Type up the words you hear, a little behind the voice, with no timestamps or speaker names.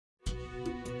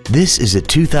This is a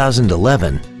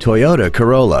 2011 Toyota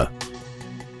Corolla.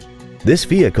 This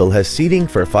vehicle has seating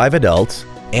for 5 adults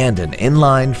and an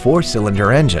inline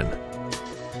 4-cylinder engine.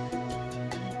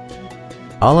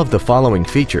 All of the following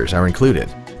features are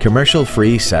included: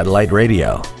 commercial-free satellite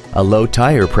radio, a low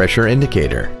tire pressure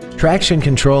indicator, traction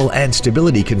control and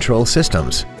stability control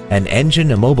systems, an engine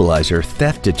immobilizer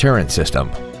theft deterrent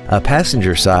system, a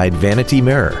passenger side vanity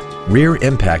mirror, rear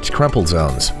impact crumple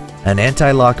zones, an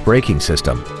anti-lock braking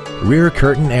system, rear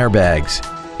curtain airbags,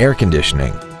 air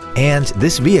conditioning, and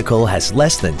this vehicle has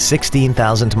less than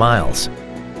 16,000 miles.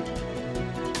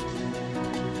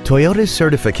 Toyota's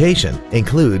certification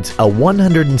includes a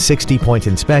 160-point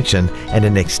inspection and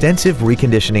an extensive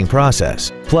reconditioning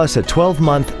process, plus a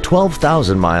 12-month,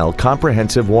 12,000-mile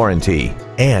comprehensive warranty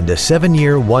and a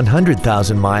 7-year,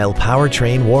 100,000-mile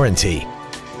powertrain warranty.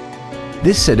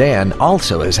 This sedan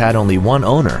also has had only one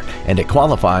owner and it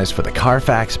qualifies for the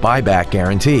Carfax buyback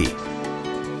guarantee.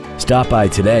 Stop by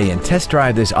today and test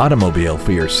drive this automobile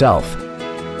for yourself.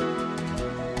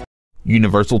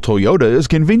 Universal Toyota is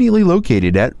conveniently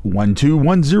located at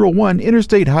 12101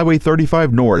 Interstate Highway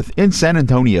 35 North in San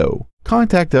Antonio.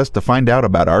 Contact us to find out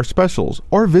about our specials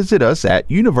or visit us at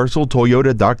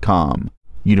universaltoyota.com.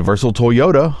 Universal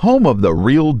Toyota, home of the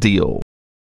real deal.